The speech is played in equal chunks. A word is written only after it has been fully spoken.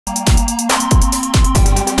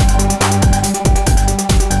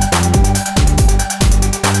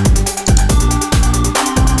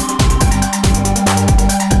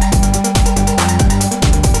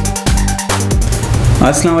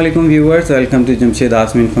अस्सलाम वालेकुम viewers, welcome to Jamshed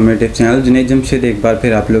आसमी informative channel. Junaid Jamshed एक बार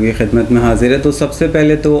फिर आप लोगों की खिदमत में हाजिर है। तो सबसे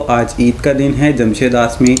पहले तो आज ईद का दिन है। जमशेद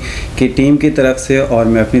आसमी की टीम की तरफ से और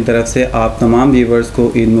मैं अपनी तरफ से आप तमाम व्यूवर्स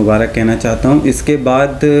को ईद मुबारक कहना चाहता हूँ। इसके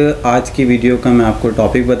बाद आज की वीडियो का मैं आपको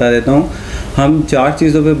टॉपिक बता देता हूँ। हम 4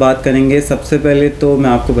 चीज़ों पे बात करेंगे। सबसे पहले तो मैं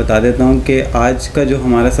आपको बता देता हूँ कि आज का जो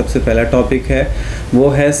हमारा सबसे पहला टॉपिक है वो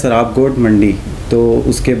है सराबगोड मंडी। तो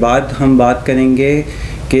उसके बाद हम बात करेंगे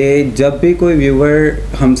कि जब भी कोई व्यूवर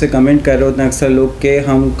हमसे कमेंट कर रहे होते हैं अक्सर लोग कि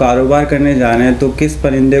हम कारोबार करने जा रहे हैं तो किस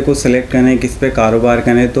परिंदे को सिलेक्ट करें, किस पे कारोबार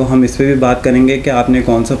करें। तो हम इस पे भी बात करेंगे कि आपने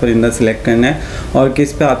कौन सा परिंदा सिलेक्ट करना है और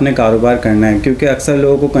किस पे आपने कारोबार करना है, क्योंकि अक्सर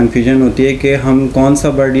लोगों को कन्फ्यूजन होती है कि हम कौन सा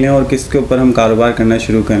बर्ड लें और किसके ऊपर हम कारोबार करना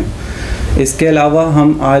शुरू करें। इसके अलावा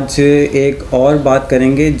हम आज एक और बात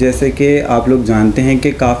करेंगे, जैसे कि आप लोग जानते हैं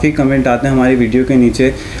कि काफ़ी कमेंट आते हैं हमारी वीडियो के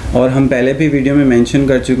नीचे और हम पहले भी वीडियो में मेंशन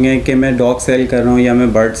कर चुके हैं कि मैं डॉग सेल कर रहा हूँ या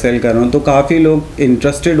मैं बर्ड सेल कर रहा हूँ। तो काफ़ी लोग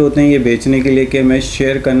इंटरेस्टेड होते हैं ये बेचने के लिए कि मैं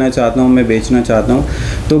शेयर करना चाहता हूँ, मैं बेचना चाहता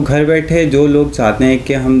हूँ। तो घर बैठे जो लोग चाहते हैं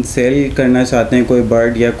कि हम सेल करना चाहते हैं कोई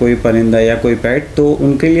बर्ड या कोई परिंदा या कोई पेट, तो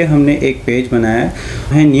उनके लिए हमने एक पेज बनाया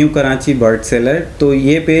है न्यू कराची बर्ड सेलर। तो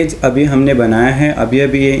ये पेज अभी हमने बनाया है, अभी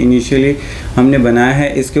ये इनिशियली हमने बनाया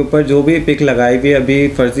है। इसके ऊपर जो भी पिक लगाई हुई अभी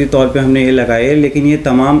फ़र्ज़ी तौर पे हमने ये लगाई है, लेकिन ये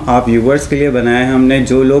तमाम आप व्यूवर्स के लिए बनाया है हमने।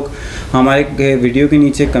 जो लोग हमारे वीडियो के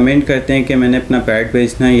नीचे कमेंट करते हैं कि मैंने अपना पेट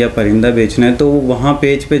बेचना है या परिंदा बेचना है, तो वहाँ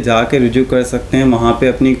पेज पे जाके रुजू कर सकते हैं। वहाँ पे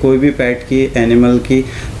अपनी कोई भी पेट की, एनिमल की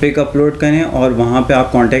पिक अपलोड करें और वहाँ पे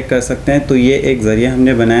आप कांटेक्ट कर सकते हैं। तो ये एक ज़रिया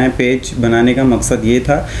हमने बनाया है। पेज बनाने का मकसद ये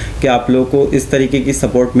था कि आप लोगों को इस तरीके की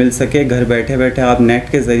सपोर्ट मिल सके, घर बैठे बैठे आप नेट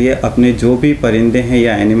के ज़रिए अपने जो भी परिंदे हैं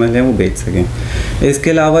या एनिमल हैं वो बेच सकें। इसके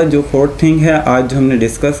अलावा जो 4th थिंग है आज हमने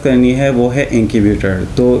डिस्कस करनी है वो है इंक्यूबेटर।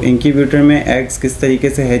 तो इंक्यूबेटर में एग्स किस तरीके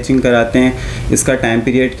से हैचिंग कराते हैं, इसका टाइम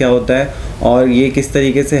पीरियड क्या होता है और ये किस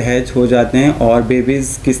तरीके से हैच हो जाते हैं और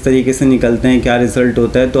बेबीज़ किस तरीके से निकलते हैं, क्या रिज़ल्ट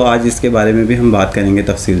होता है। तो आज इसके बारे में भी हम बात करेंगे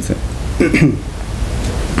तफसील से।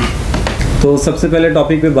 तो सबसे पहले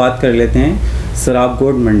टॉपिक पे बात कर लेते हैं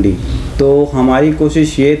सराबगोड मंडी। तो हमारी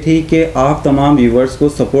कोशिश ये थी कि आप तमाम व्यूवर्स को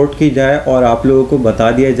सपोर्ट की जाए और आप लोगों को बता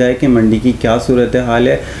दिया जाए कि मंडी की क्या सूरत हाल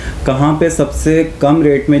है, कहाँ पे सबसे कम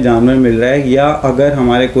रेट में जानवर मिल रहा है, या अगर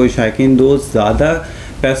हमारे कोई शायकीन दोस्त ज़्यादा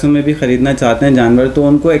पैसों में भी ख़रीदना चाहते हैं जानवर तो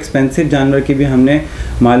उनको एक्सपेंसिव जानवर की भी हमने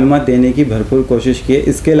मालूमात देने की भरपूर कोशिश की है।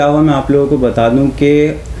 इसके अलावा मैं आप लोगों को बता दूं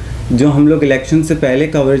कि जो हम लोग इलेक्शन से पहले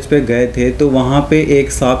कवरेज पे गए थे तो वहाँ पे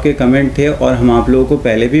एक साहब के कमेंट थे और हम आप लोगों को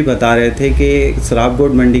पहले भी बता रहे थे कि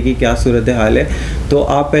सराबगोड मंडी की क्या सूरत हाल है। तो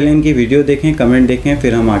आप पहले इनकी वीडियो देखें, कमेंट देखें,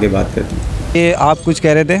 फिर हम आगे बात करते हैं। ये आप कुछ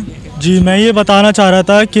कह रहे थे? जी, मैं ये बताना चाह रहा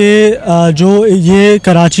था कि जो ये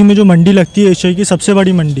कराची में जो मंडी लगती है एशिया की सबसे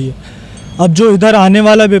बड़ी मंडी है। अब जो इधर आने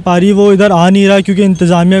वाला व्यापारी वो इधर आ नहीं रहा क्योंकि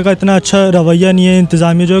इंतज़ामिया का इतना अच्छा रवैया नहीं है।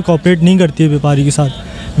 इंतज़ामिया जो है कोऑपरेट नहीं करती है व्यापारी के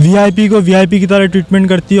साथ। वीआईपी को वीआईपी की तरह ट्रीटमेंट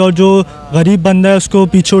करती है और जो गरीब बंदा है उसको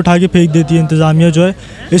पीछे उठा के फेंक देती है इंतज़ामिया जो है।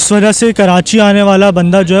 इस वजह से कराची आने वाला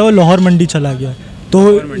बंदा जो है वो लाहौर मंडी चला गया।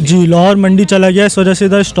 तो जी, लाहौर मंडी चला गया। इस वजह से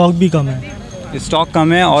इधर स्टॉक भी कम है, स्टॉक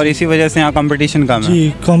कम है और इसी वजह से यहाँ कंपटीशन कम है।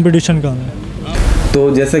 जी, कंपटीशन कम है। तो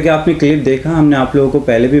जैसा कि आपने क्लिप देखा, हमने आप लोगों को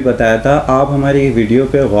पहले भी बताया था, आप हमारी वीडियो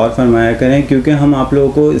पे गौर फरमाया करें क्योंकि हम आप लोगों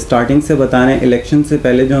को स्टार्टिंग से बता रहे हैं। इलेक्शन से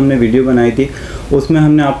पहले जो हमने वीडियो बनाई थी उसमें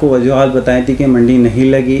हमने आपको वजूहात बताई थी कि मंडी नहीं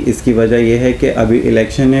लगी। इसकी वजह यह है कि अभी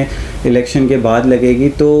इलेक्शन है, इलेक्शन के बाद लगेगी।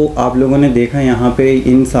 तो आप लोगों ने देखा यहाँ पे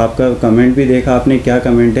इन साहब का कमेंट भी देखा आपने, क्या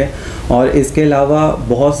कमेंट है। और इसके अलावा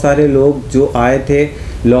बहुत सारे लोग जो आए थे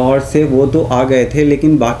लाहौर से वो तो आ गए थे,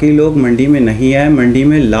 लेकिन बाकी लोग मंडी में नहीं आए। मंडी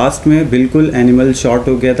में लास्ट में बिल्कुल एनिमल शॉर्ट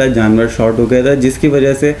हो गया था, जानवर शॉर्ट हो गया था, जिसकी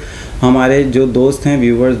वजह से हमारे जो दोस्त हैं,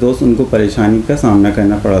 व्यूवर्स दोस्त, उनको परेशानी का सामना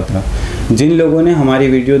करना पड़ा था। जिन लोगों ने हमारी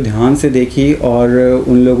वीडियो ध्यान से देखी और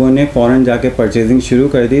उन लोगों ने फ़ौरन जाके परचेजिंग शुरू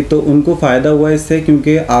कर दी तो उनको फ़ायदा हुआ इससे,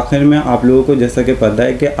 क्योंकि आखिर में आप लोगों को जैसा कि पता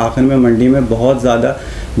है कि आखिर में मंडी में बहुत ज़्यादा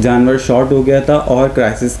जानवर शॉर्ट हो गया था और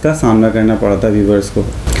क्राइसिस का सामना करना पड़ा था व्यूवर्स को।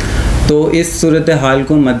 तो इस सूरत हाल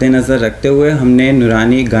को मद्देनज़र रखते हुए हमने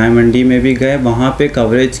नूरानी गाय मंडी में भी गए, वहाँ पे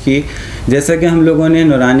कवरेज की। जैसा कि हम लोगों ने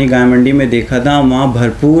नूरानी गाय मंडी में देखा था, वहाँ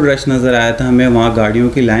भरपूर रश नज़र आया था हमें, वहाँ गाड़ियों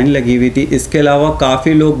की लाइन लगी हुई थी। इसके अलावा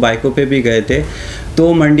काफ़ी लोग बाइकों पे भी गए थे,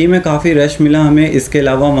 तो मंडी में काफ़ी रश मिला हमें। इसके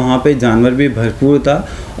अलावा वहाँ पे जानवर भी भरपूर था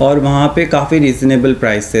और वहाँ पे काफ़ी रीज़नेबल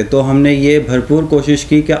प्राइस थे। तो हमने ये भरपूर कोशिश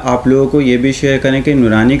की कि आप लोगों को ये भी शेयर करें कि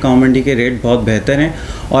नूरानी गाँव मंडी के रेट बहुत बेहतर हैं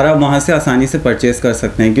और आप वहाँ से आसानी से परचेज़ कर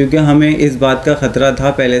सकते हैं, क्योंकि हमें इस बात का ख़तरा था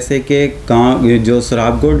पहले से कि गाँव जो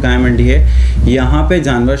सराबगोड गाय मंडी है यहाँ पे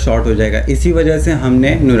जानवर शॉर्ट हो जाएगा। इसी वजह से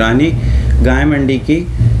हमने नूरानी गाय मंडी की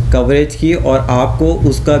कवरेज की और आपको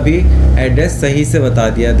उसका भी एड्रेस सही से बता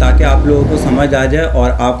दिया ताकि आप लोगों को समझ आ जाए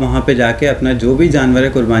और आप वहाँ पे जाके अपना जो भी जानवर है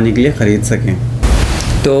कुर्बानी के लिए ख़रीद सकें।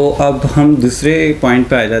 तो अब हम दूसरे पॉइंट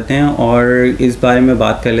पे आ जाते हैं और इस बारे में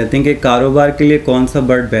बात कर लेते हैं कि कारोबार के लिए कौन सा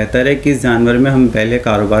बर्ड बेहतर है, किस जानवर में हम पहले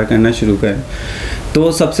कारोबार करना शुरू करें।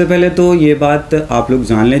 तो सबसे पहले तो ये बात आप लोग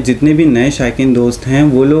जान लें, जितने भी नए शायकीन दोस्त हैं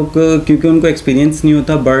वो लोग, क्योंकि उनको एक्सपीरियंस नहीं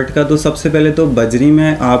होता बर्ड का, तो सबसे पहले तो बजरी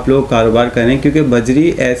में आप लोग कारोबार करें, क्योंकि बजरी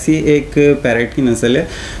ऐसी एक पैरट की नस्ल है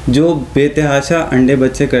जो बेतहाशा अंडे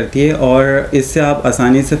बच्चे करती है और इससे आप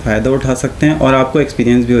आसानी से फ़ायदा उठा सकते हैं और आपको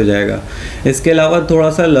एक्सपीरियंस भी हो जाएगा। इसके अलावा थोड़ा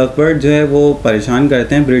सा लव बर्ड जो है वो परेशान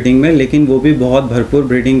करते हैं ब्रीडिंग में, लेकिन वो भी बहुत भरपूर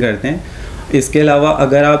ब्रीडिंग करते हैं। इसके अलावा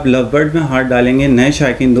अगर आप लव बर्ड में हाथ डालेंगे नए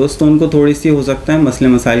शायकीन दोस्त, तो उनको थोड़ी सी हो सकता है मसले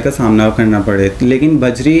मसाइल का सामना करना पड़े, लेकिन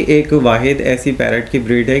बजरी एक वाहिद ऐसी पैरट की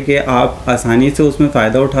ब्रीड है कि आप आसानी से उसमें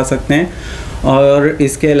फ़ायदा उठा सकते हैं और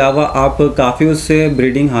इसके अलावा आप काफ़ी उससे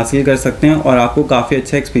ब्रीडिंग हासिल कर सकते हैं और आपको काफ़ी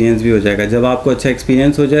अच्छा एक्सपीरियंस भी हो जाएगा। जब आपको अच्छा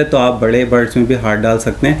एक्सपीरियंस हो जाए तो आप बड़े बर्ड्स में भी हाथ डाल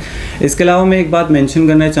सकते हैं। इसके अलावा मैं एक बात मेंशन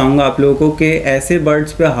करना चाहूँगा आप लोगों को कि ऐसे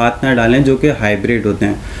बर्ड्स पे हाथ ना डालें जो कि हाइब्रिड होते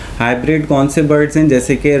हैं। हाइब्रिड कौन से बर्ड्स हैं,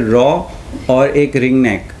 जैसे कि रॉ और एक रिंग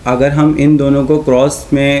नेक, अगर हम इन दोनों को क्रॉस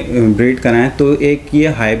में ब्रीड कराएं तो एक ये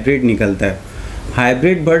हाइब्रिड निकलता है।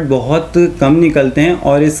 हाइब्रिड बर्ड बहुत कम निकलते हैं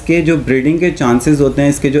और इसके जो ब्रीडिंग के चांसेस होते हैं,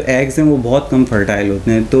 इसके जो एग्स हैं वो बहुत कम फर्टाइल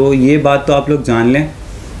होते हैं। तो ये बात तो आप लोग जान लें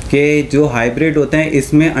कि जो हाइब्रिड होते हैं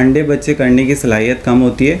इसमें अंडे बच्चे करने की सलाहियत कम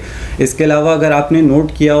होती है। इसके अलावा अगर आपने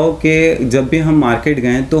नोट किया हो कि जब भी हम मार्केट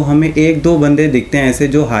गए तो हमें एक दो बंदे दिखते हैं ऐसे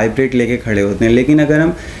जो हाइब्रिड लेके खड़े होते हैं, लेकिन अगर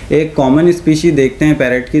हम एक कॉमन स्पीशी देखते हैं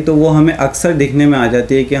पैरट की तो वो हमें अक्सर दिखने में आ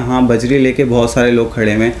जाती है कि हाँ बजरी लेके बहुत सारे लोग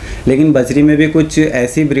खड़े हुए हैं। लेकिन बजरी में भी कुछ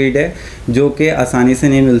ऐसी ब्रीड है जो कि आसानी से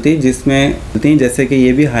नहीं मिलती, जिसमें जैसे कि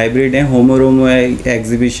ये भी हाइब्रिड है, होमोरोमो है,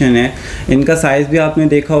 एग्जीबिशन है। इनका साइज़ भी आपने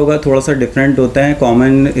देखा होगा थोड़ा सा डिफरेंट होता है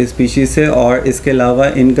कॉमन स्पीशीज से, और इसके अलावा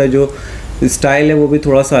इनका जो स्टाइल है वो भी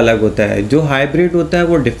थोड़ा सा अलग होता है। जो हाइब्रिड होता है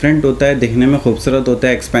वो डिफरेंट होता है, दिखने में खूबसूरत होता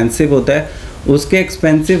है, एक्सपेंसिव होता है। उसके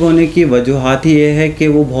एक्सपेंसिव होने की वजूहत ही ये है कि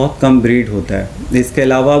वो बहुत कम ब्रीड होता है। इसके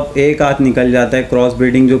अलावा एक आध निकल जाता है, क्रॉस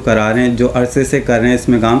ब्रीडिंग जो करा रहे हैं, जो अरसे से कर रहे हैं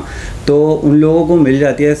इसमें काम, तो उन लोगों को मिल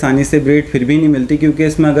जाती है आसानी से ब्रीड, फिर भी नहीं मिलती, क्योंकि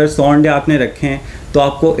इसमें अगर 100 अंडे आपने रखे हैं तो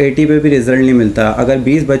आपको 80 पे भी रिज़ल्ट नहीं मिलता। अगर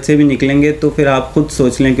 20 बच्चे भी निकलेंगे तो फिर आप खुद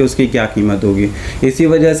सोच लें कि उसकी क्या कीमत होगी। इसी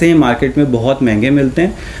वजह से ये मार्केट में बहुत महंगे मिलते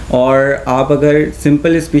हैं। और आप अगर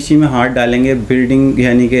सिंपल स्पीशी में हाथ डालेंगे ब्रीडिंग,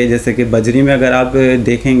 यानी कि जैसे कि बजरी में अगर आप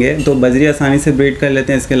देखेंगे तो बजरी आसानी से ब्रीड कर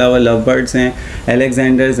लेते हैं। इसके अलावा लव बर्ड्स हैं,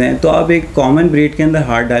 एलेक्जेंडर्स हैं, तो आप एक कॉमन ब्रीड के अंदर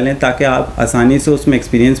हाथ डालें ताकि आप आसानी से उसमें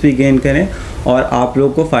एक्सपीरियंस भी गेन करें और आप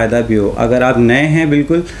लोग को फ़ायदा भी हो। अगर आप नए हैं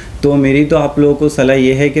बिल्कुल, तो मेरी तो आप लोगों को सलाह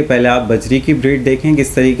ये है कि पहले आप बजरी की ब्रीड देखें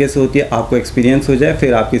किस तरीके से होती है, आपको एक्सपीरियंस हो जाए,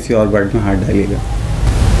 फिर आप किसी और बर्ड में हाथ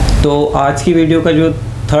डालिएगा। तो आज की वीडियो का जो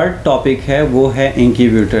थर्ड टॉपिक है वो है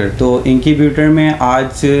इंक्यूबेटर। तो इंक्यूबेटर में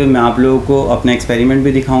आज मैं आप लोगों को अपना एक्सपेरिमेंट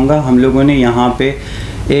भी दिखाऊंगा। हम लोगों ने यहाँ पे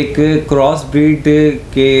एक क्रॉस ब्रीड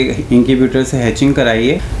के इंक्यूबेटर से हैचिंग कराई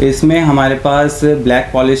है। इसमें हमारे पास ब्लैक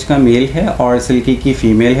पॉलिश का मेल है और सिल्की की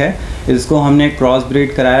फ़ीमेल है। इसको हमने क्रॉस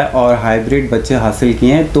ब्रीड कराया और हाइब्रिड बच्चे हासिल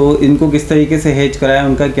किए हैं। तो इनको किस तरीके से हैच कराया,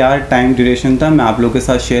 उनका क्या टाइम ड्यूरेशन था, मैं आप लोगों के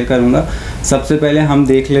साथ शेयर करूँगा। सबसे पहले हम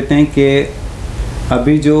देख लेते हैं कि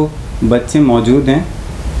अभी जो बच्चे मौजूद हैं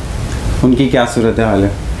उनकी क्या सूरत हाल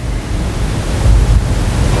है।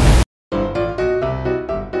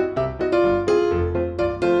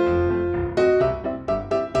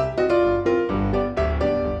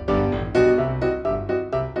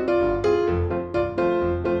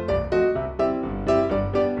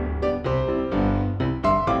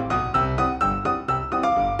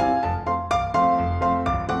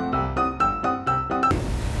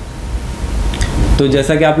 तो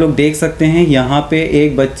जैसा कि आप लोग देख सकते हैं यहाँ पे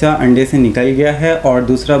एक बच्चा अंडे से निकल गया है और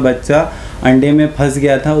दूसरा बच्चा अंडे में फंस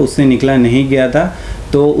गया था, उससे निकला नहीं गया था,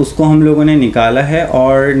 तो उसको हम लोगों ने निकाला है।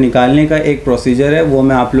 और निकालने का एक प्रोसीजर है वो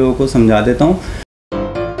मैं आप लोगों को समझा देता हूँ।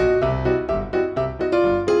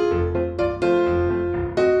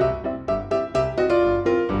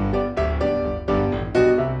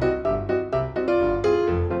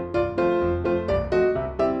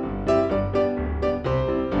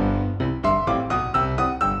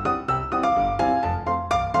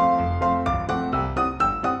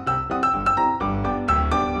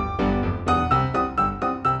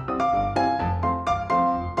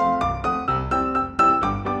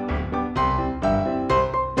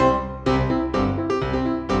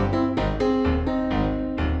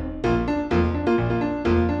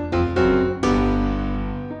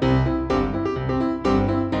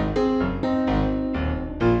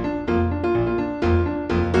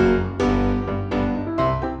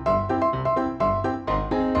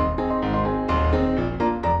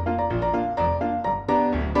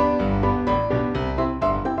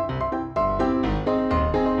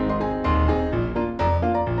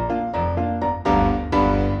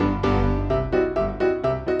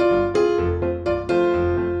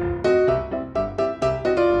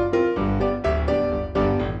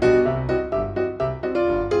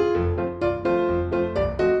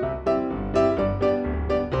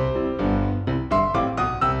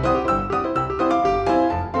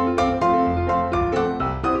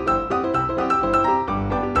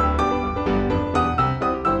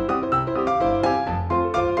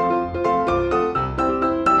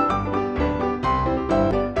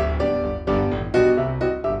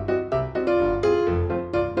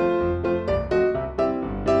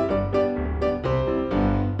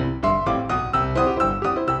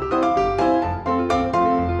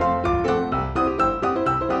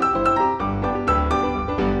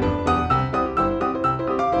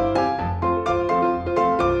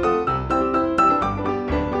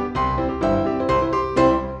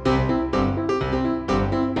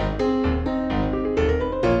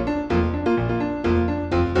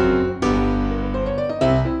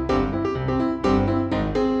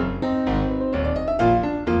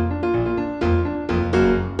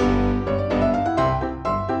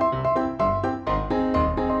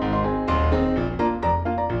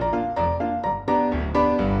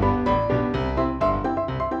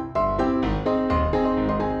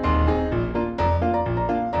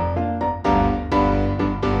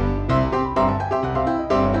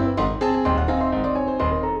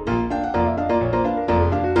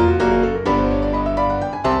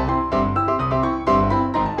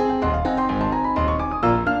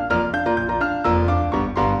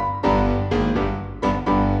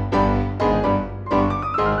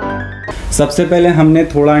 सबसे पहले हमने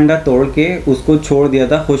थोड़ा अंडा तोड़ के उसको छोड़ दिया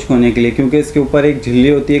था खुश्क होने के लिए, क्योंकि इसके ऊपर एक झिल्ली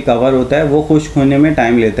होती है, कवर होता है, वो खुश्क होने में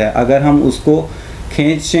टाइम लेता है। अगर हम उसको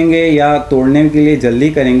खींचेंगे या तोड़ने के लिए जल्दी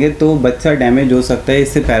करेंगे तो बच्चा डैमेज हो सकता है,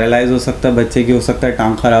 इससे पैरालाइज हो सकता है बच्चे की, हो सकता है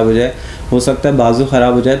टांग ख़राब हो जाए, हो सकता है बाजू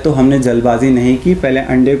ख़राब हो जाए। तो हमने जल्दबाजी नहीं की, पहले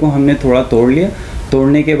अंडे को हमने थोड़ा तोड़ लिया,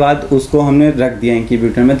 तोड़ने के बाद उसको हमने रख दिया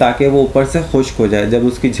इंक्यूबेटर में ताकि वो ऊपर से खुश्क हो जाए। जब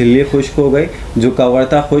उसकी झिल्ली खुश्क हो गई, जो कवर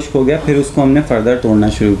था खुश्क हो गया, फिर उसको हमने फर्दर तोड़ना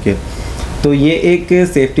शुरू किया। तो ये एक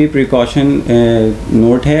सेफ्टी प्रिकॉशन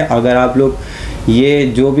नोट है। अगर आप लोग ये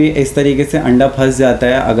जो भी इस तरीके से अंडा फंस जाता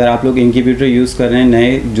है, अगर आप लोग इंक्यूबेटर यूज़ कर रहे हैं,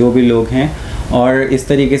 नए जो भी लोग हैं, और इस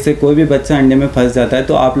तरीके से कोई भी बच्चा अंडे में फंस जाता है,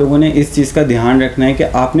 तो आप लोगों ने इस चीज़ का ध्यान रखना है कि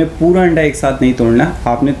आपने पूरा अंडा एक साथ नहीं तोड़ना,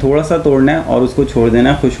 आपने थोड़ा सा तोड़ना है और उसको छोड़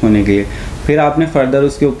देना है खुश्क होने के लिए। फिर आपने फर्दर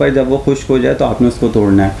उसके ऊपर जब वो खुश्क हो जाए तो आपने उसको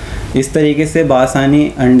तोड़ना है। इस तरीके से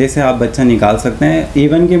बासानी अंडे से आप बच्चा निकाल सकते हैं।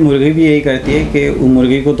 इवन कि मुर्गी भी यही करती है कि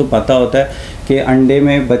मुर्गी को तो पता होता है कि अंडे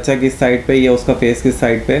में बच्चा किस साइड पे या उसका फेस किस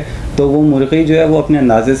साइड पे, तो वो मुर्गी जो है वो अपने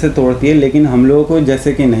अंदाजे से तोड़ती है। लेकिन हम लोगों को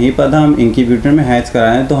जैसे कि नहीं पता, हम इंक्यूबेटर में हैच करा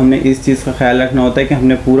रहे हैं, तो हमने इस चीज़ का ख्याल रखना होता है कि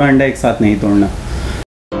हमने पूरा अंडा एक साथ नहीं तोड़ना।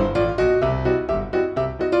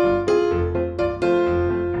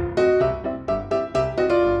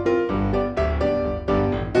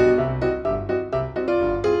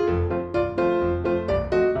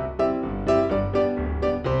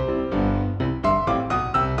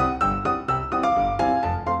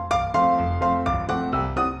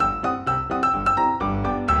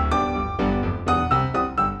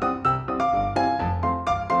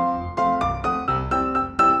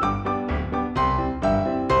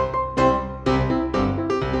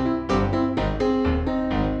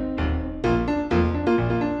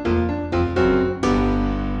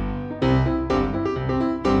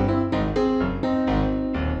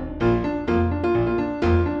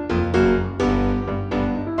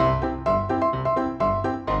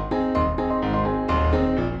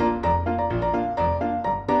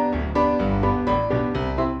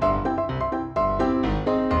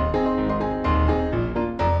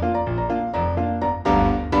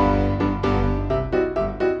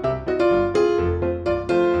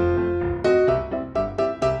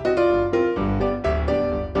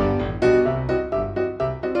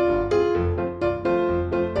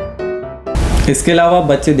 इसके अलावा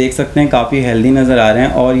बच्चे देख सकते हैं काफ़ी हेल्दी नज़र आ रहे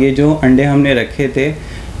हैं। और ये जो अंडे हमने रखे थे,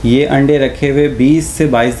 ये अंडे रखे हुए 20 से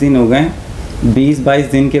 22 दिन हो गए।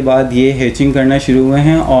 20-22 दिन के बाद ये हैचिंग करना शुरू हुए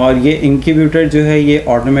हैं। और ये इंक्यूबेटर जो है ये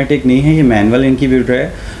ऑटोमेटिक नहीं है, ये मैनुअल इंक्यूबेटर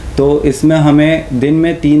है। तो इसमें हमें दिन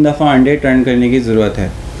में 3 दफ़ा अंडे टर्न करने की ज़रूरत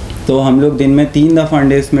है। तो हम लोग दिन में 3 दफ़ा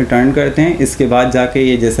अंडे इसमें टर्न करते हैं। इसके बाद जाके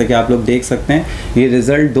ये, जैसा कि आप लोग देख सकते हैं, ये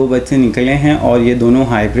रिज़ल्ट 2 बच्चे निकले हैं और ये दोनों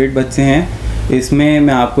हाइब्रिड बच्चे हैं। इसमें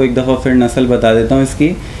मैं आपको एक दफ़ा फिर नस्ल बता देता हूँ इसकी।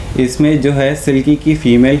 इसमें जो है सिल्की की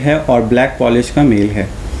फ़ीमेल है और ब्लैक पॉलिश का मेल है।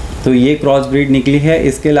 तो ये क्रॉस ब्रीड निकली है।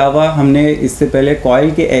 इसके अलावा हमने इससे पहले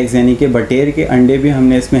कॉयल के एग्स यानी कि बटेर के अंडे भी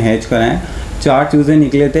हमने इसमें हैच कराएं। 4 चूज़े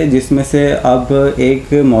निकले थे, जिसमें से अब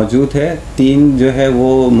एक मौजूद है, 3 जो है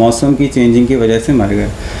वो मौसम की चेंजिंग की वजह से मर गए।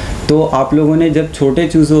 तो आप लोगों ने, जब छोटे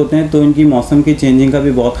चूज़े होते हैं तो इनकी मौसम की चेंजिंग का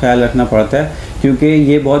भी बहुत ख्याल रखना पड़ता है, क्योंकि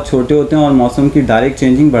ये बहुत छोटे होते हैं और मौसम की डायरेक्ट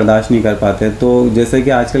चेंजिंग बर्दाश्त नहीं कर पाते। तो जैसे कि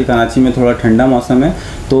आजकल कराची में थोड़ा ठंडा मौसम है,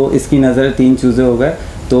 तो इसकी नज़र 3 चूज़े हो गए।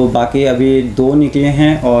 तो बाकी अभी 2 निकले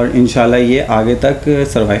हैं और इंशाल्लाह ये आगे तक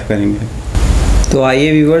सर्वाइव करेंगे। तो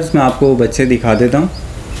आइए व्यूवर्स, मैं आपको बच्चे दिखा देता हूँ।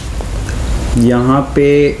 यहाँ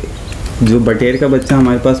पे जो बटेर का बच्चा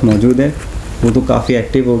हमारे पास मौजूद है वो तो काफ़ी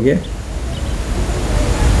एक्टिव हो गया,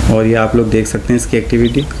 और ये आप लोग देख सकते हैं इसकी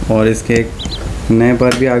एक्टिविटी। और इसके एक नए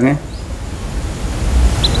पर भी आ गए।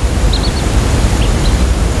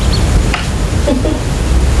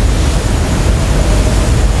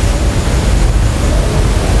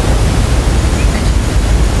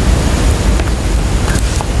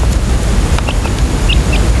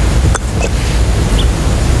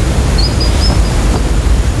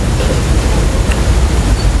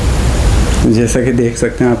 जैसा कि देख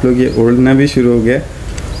सकते हैं आप लोग, ये उड़ना भी शुरू हो गया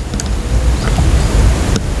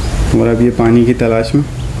और अब ये पानी की तलाश में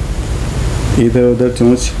इधर उधर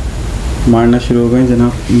चोंच मारना शुरू हो गए।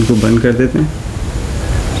 जनाब, इनको बंद कर देते हैं।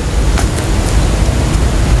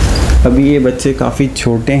 अभी ये बच्चे काफ़ी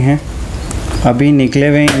छोटे हैं, अभी निकले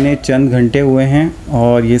हुए इन्हें चंद घंटे हुए हैं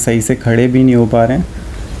और ये सही से खड़े भी नहीं हो पा रहे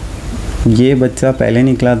हैं। ये बच्चा पहले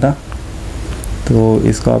निकला था, तो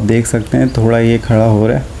इसको आप देख सकते हैं थोड़ा ये खड़ा हो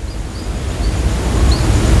रहा है।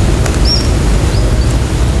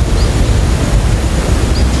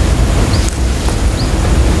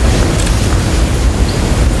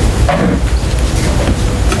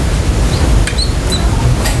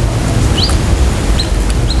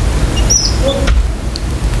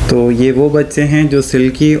 तो ये वो बच्चे हैं जो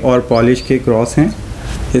सिल्की और पॉलिश के क्रॉस हैं।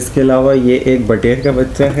 इसके अलावा ये एक बटेर का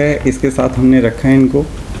बच्चा है, इसके साथ हमने रखा है इनको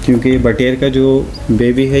क्योंकि ये बटेर का जो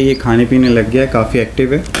बेबी है ये खाने पीने लग गया है, काफ़ी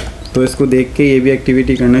एक्टिव है, तो इसको देख के ये भी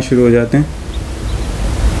एक्टिविटी करना शुरू हो जाते हैं।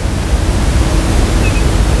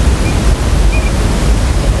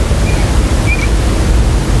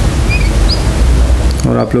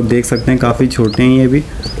 और आप लोग देख सकते हैं काफ़ी छोटे हैं ये भी।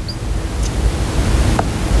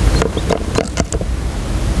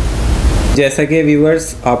 जैसा कि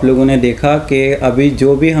व्यूअर्स आप लोगों ने देखा कि अभी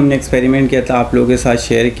जो भी हमने एक्सपेरिमेंट किया था आप लोगों के साथ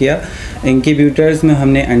शेयर किया। इंक्यूबेटर्स में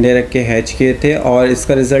हमने अंडे रख के हैच किए थे और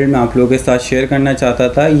इसका रिज़ल्ट मैं आप लोगों के साथ शेयर करना चाहता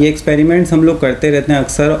था। ये एक्सपेरिमेंट्स हम लोग करते रहते हैं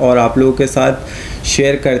अक्सर और आप लोगों के साथ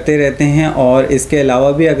शेयर करते रहते हैं, और इसके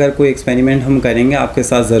अलावा भी अगर कोई एक्सपेरिमेंट हम करेंगे आपके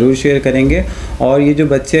साथ ज़रूर शेयर करेंगे। और ये जो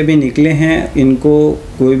बच्चे अभी निकले हैं इनको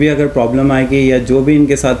कोई भी अगर प्रॉब्लम आएगी या जो भी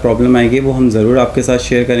इनके साथ प्रॉब्लम आएगी वो हम ज़रूर आपके साथ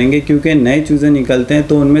शेयर करेंगे, क्योंकि नए चूज़े निकलते हैं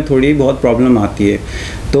तो उनमें थोड़ी बहुत प्रॉब्लम आती है,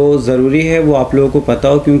 तो ज़रूरी है वो आप लोगों को पता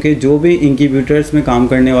हो। क्योंकि जो भी इंक्यूबेटर्स में काम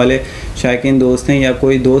करने वाले शायकीन दोस्त हैं या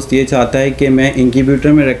कोई दोस्त ये चाहता है कि मैं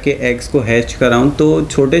इंक्यूबेटर में रख के एग्स को हैच कराऊं, तो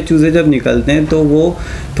छोटे चूज़े जब निकलते हैं तो वो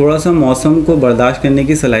थोड़ा सा मौसम को बर्दाश्त करने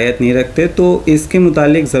की सलाहियत नहीं रखते, तो इसके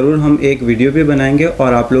मुतालिक ज़रूर हम एक वीडियो भी बनाएंगे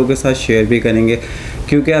और आप लोगों के साथ शेयर भी करेंगे।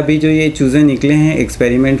 क्योंकि अभी जो ये चूज़े निकले हैं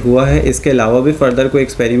एक्सपेरिमेंट हुआ है, इसके अलावा भी फर्दर कोई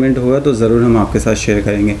एक्सपेरिमेंट होगा तो ज़रूर हम आपके साथ शेयर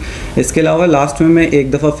करेंगे। इसके अलावा लास्ट में मैं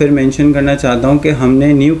एक दफ़ा फिर मेंशन करना चाहता हूँ कि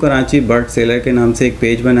हमने न्यू कराची बर्ड सेलर के नाम से एक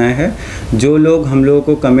पेज बनाया है। जो लोग हम लोगों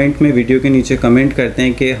को कमेंट में वीडियो के नीचे कमेंट करते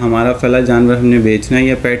हैं कि हमारा फला जानवर हमने बेचना है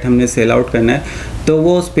या पेट हमने सेल आउट करना है, तो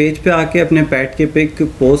वो उस पेज पे आके अपने पेट के पिक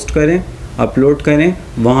पोस्ट करें, अपलोड करें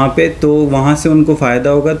वहाँ पे, तो वहाँ से उनको फ़ायदा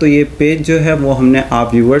होगा। तो ये पेज जो है वो हमने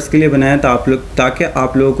आप व्यूवर्स के लिए बनाया था ताकि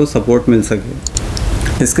आप लोगों को सपोर्ट मिल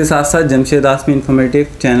सके। इसके साथ साथ जमशेद आसमी इन्फॉर्मेटिव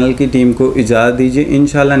चैनल की टीम को इजाज़त दीजिए।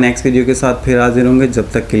 इंशाल्लाह नेक्स्ट वीडियो के साथ फिर हाजिर होंगे।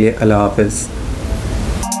 जब तक के लिए अल्लाह हाफ़िज़।